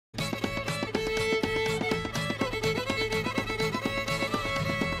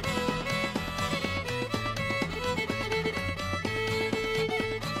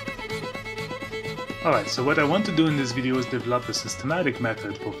Alright, so what I want to do in this video is develop a systematic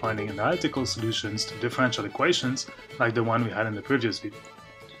method for finding analytical solutions to differential equations like the one we had in the previous video.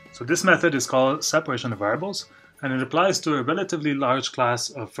 So this method is called separation of variables, and it applies to a relatively large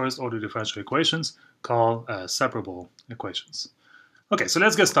class of first-order differential equations called separable equations. Okay, so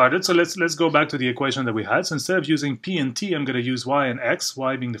let's get started. So let's go back to the equation that we had. So instead of using p and t, I'm going to use y and x,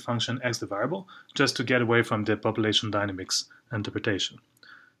 y being the function, x the variable, just to get away from the population dynamics interpretation.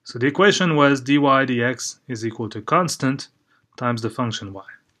 So the equation was dy dx is equal to constant times the function y.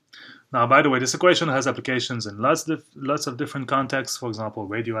 Now, by the way, this equation has applications in lots of different contexts. For example,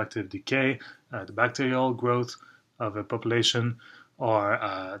 radioactive decay, the bacterial growth of a population, or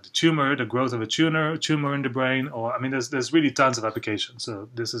the growth of a tumor in the brain, or I mean, there's really tons of applications. So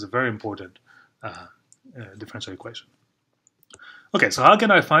this is a very important differential equation. Okay, so how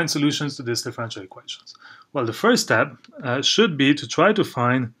can I find solutions to these differential equations? Well, the first step should be to try to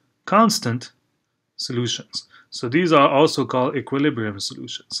find constant solutions. So these are also called equilibrium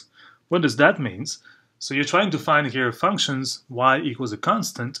solutions. What does that mean? So you're trying to find here functions y equals a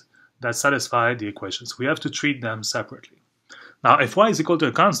constant that satisfy the equations. We have to treat them separately. Now, if y is equal to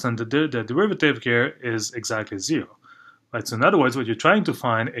a constant, the derivative here is exactly 0. Right? So in other words, what you're trying to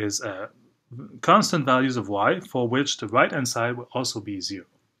find is constant values of y for which the right-hand side will also be 0.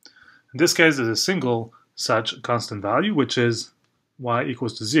 In this case, there's a single such constant value, which is y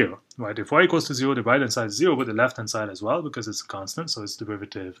equals to 0. Right? If y equals to 0, the right-hand side is 0, but the left-hand side as well, because it's a constant, so its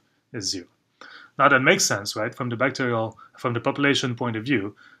derivative is 0. Now that makes sense, right, from the population point of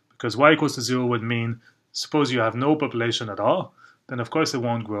view, because y equals to 0 would mean, suppose you have no population at all, then of course it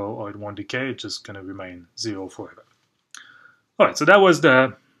won't grow or it won't decay, it's just going to remain 0 forever. Alright, so that was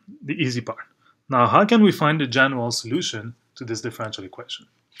the easy part. Now, how can we find the general solution to this differential equation?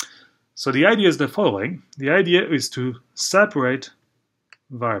 So the idea is the following. The idea is to separate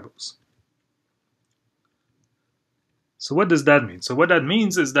variables. So what does that mean? So what that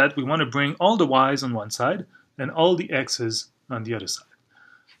means is that we want to bring all the y's on one side and all the x's on the other side.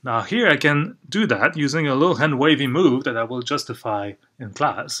 Now here I can do that using a little hand-wavy move that I will justify in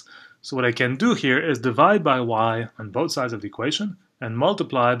class. So what I can do here is divide by y on both sides of the equation and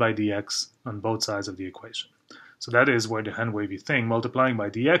multiply by dx on both sides of the equation. So that is where the hand-wavy thing, multiplying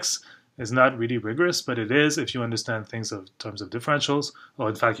by dx, is not really rigorous, but it is if you understand things in terms of differentials, or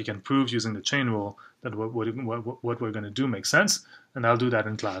in fact you can prove using the chain rule that what we're going to do makes sense, and I'll do that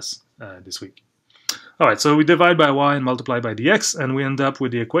in class this week. Alright, so we divide by y and multiply by dx, and we end up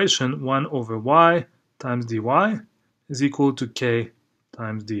with the equation 1 over y times dy is equal to k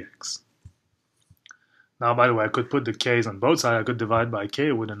times dx. Now, by the way, I could put the k's on both sides. I could divide by k,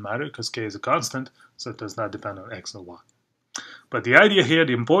 it wouldn't matter, because k is a constant, so it does not depend on x or y. But the idea here,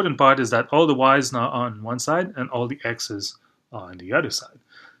 the important part, is that all the y's now are on one side and all the x's are on the other side.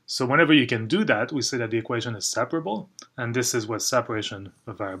 So whenever you can do that, we say that the equation is separable, and this is what separation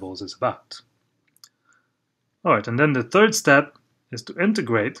of variables is about. Alright, and then the third step is to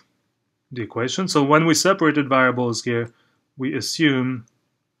integrate the equation. So when we separated variables here, we assume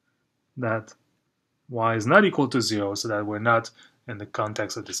that y is not equal to 0, so that we're not in the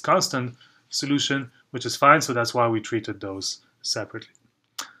context of this constant solution, which is fine, so that's why we treated those separately.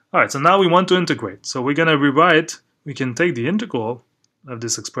 Alright, so now we want to integrate. So we're going to rewrite, we can take the integral of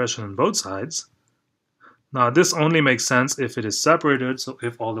this expression on both sides. Now this only makes sense if it is separated, so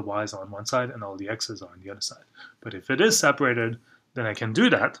if all the y's are on one side and all the x's are on the other side. But if it is separated, then I can do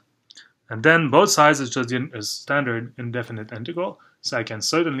that, and then both sides is just a standard indefinite integral, so I can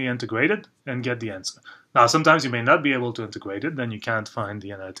certainly integrate it and get the answer. Now sometimes you may not be able to integrate it, then you can't find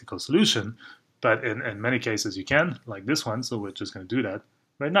the analytical solution, but in many cases you can, like this one, so we're just going to do that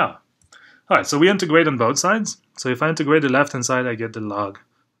right now. Alright, so we integrate on both sides. So if I integrate the left-hand side, I get the log,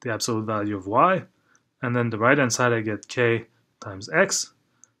 the absolute value of y, and then the right-hand side I get k times x,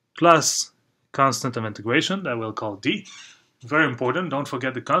 plus constant of integration that we'll call d. Very important, don't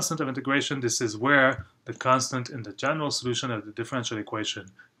forget the constant of integration. This is where the constant in the general solution of the differential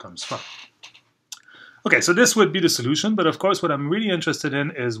equation comes from. Okay, so this would be the solution, but of course what I'm really interested in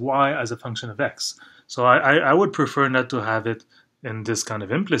is y as a function of x. So I would prefer not to have it in this kind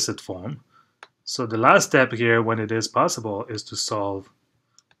of implicit form. So the last step here, when it is possible, is to solve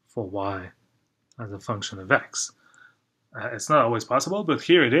for y as a function of x. It's not always possible, but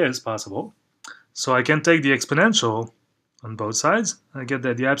here it is possible. So I can take the exponential on both sides. I get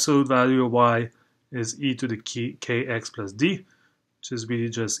that the absolute value of y is e to the kx plus d, which is really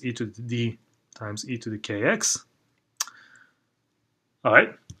just e to the d times e to the kx.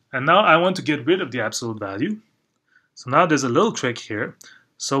 Alright, and now I want to get rid of the absolute value. So now there's a little trick here.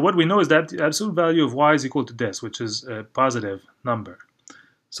 So what we know is that the absolute value of y is equal to this, which is a positive number.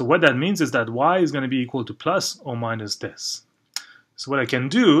 So what that means is that y is going to be equal to plus or minus this. So what I can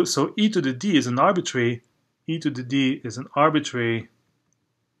do, so e to the d is an arbitrary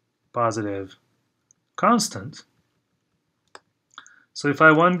positive constant. So if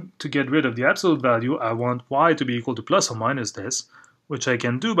I want to get rid of the absolute value, I want y to be equal to plus or minus this, which I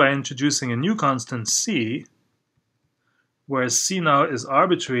can do by introducing a new constant c, where c now is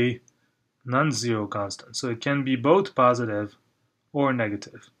arbitrary non-zero constant. So it can be both positive or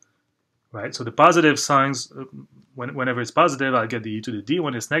negative, right? So the positive signs, whenever it's positive, I'll get the e to the d.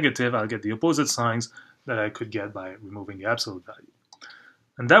 When it's negative, I'll get the opposite signs that I could get by removing the absolute value.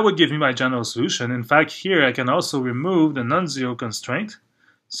 And that would give me my general solution. In fact, here I can also remove the non-zero constraint.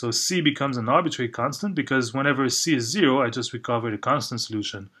 So c becomes an arbitrary constant because whenever c is 0, I just recover the constant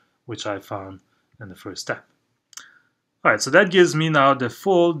solution, which I found in the first step. All right, so that gives me now the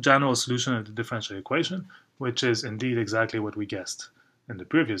full general solution of the differential equation, which is indeed exactly what we guessed in the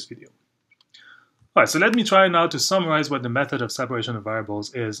previous video. All right, so let me try now to summarize what the method of separation of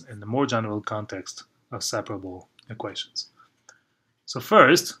variables is in the more general context of separable equations. So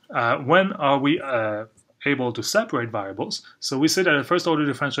first, when are we able to separate variables? So we say that a first order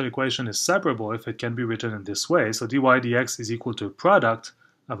differential equation is separable if it can be written in this way. So dy dx is equal to a product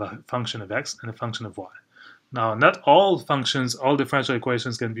of a function of x and a function of y. Now, not all functions, all differential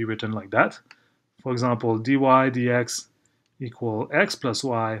equations can be written like that. For example, dy dx equal x plus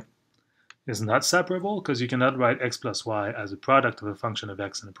y is not separable because you cannot write x plus y as a product of a function of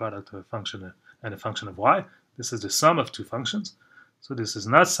x and a product of a function of y. This is the sum of two functions. So this is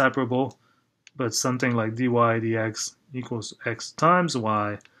not separable, but something like dy dx equals x times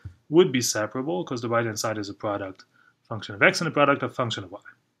y would be separable because the right-hand side is a product function of x and a product of function of y.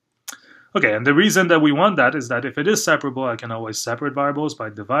 Okay, and the reason that we want that is that if it is separable, I can always separate variables by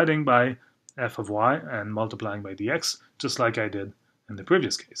dividing by f of y and multiplying by dx, just like I did in the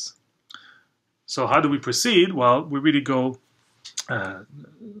previous case. So how do we proceed? Well, we really go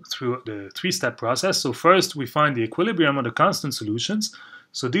through the three-step process. So first, we find the equilibrium of the constant solutions.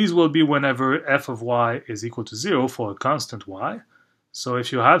 So these will be whenever f of y is equal to 0 for a constant y. So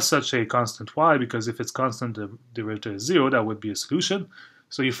if you have such a constant y, because if it's constant, the derivative is 0, that would be a solution.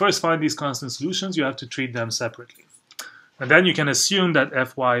 So you first find these constant solutions, you have to treat them separately. And then you can assume that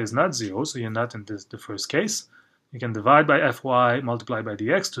fy is not 0, so you're not in the first case. You can divide by fy, multiply by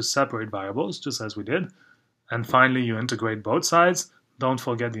dx to separate variables, just as we did. And finally, you integrate both sides. Don't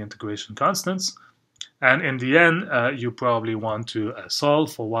forget the integration constants. And in the end, you probably want to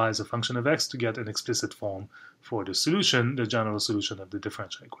solve for y as a function of x to get an explicit form for the solution, the general solution of the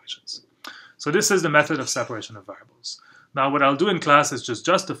differential equations. So this is the method of separation of variables. Now what I'll do in class is just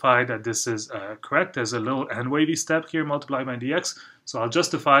justify that this is correct. There's a little hand-wavy step here, multiply by dx. So I'll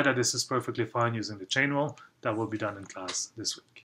justify that this is perfectly fine using the chain rule. That will be done in class this week.